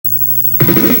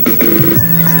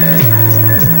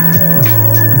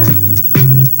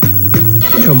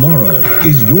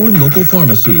Is your local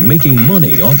pharmacy making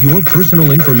money off your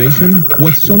personal information?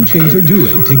 What some chains are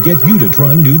doing to get you to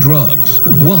try new drugs.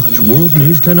 Watch World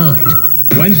News Tonight.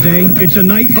 Wednesday, it's a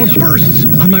night of firsts.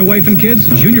 On My Wife and Kids,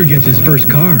 Junior gets his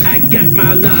first car. I got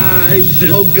my life.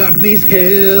 Oh, God, please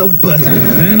help us.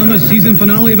 Then on the season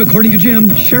finale of According to Jim,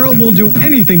 Cheryl will do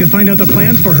anything to find out the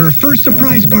plans for her first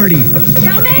surprise party.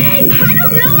 Tell me! I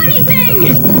don't know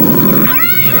anything! All right!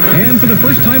 And for the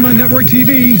first time on network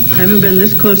TV, I haven't been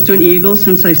this close to an eagle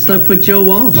since I slept with Joe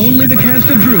Walsh. only the cast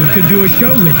of Drew could do a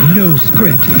show with no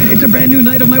script. It's a brand new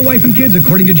night of My Wife and Kids,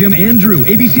 According to Jim and Drew.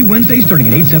 ABC Wednesday starting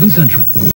at 8/7 Central.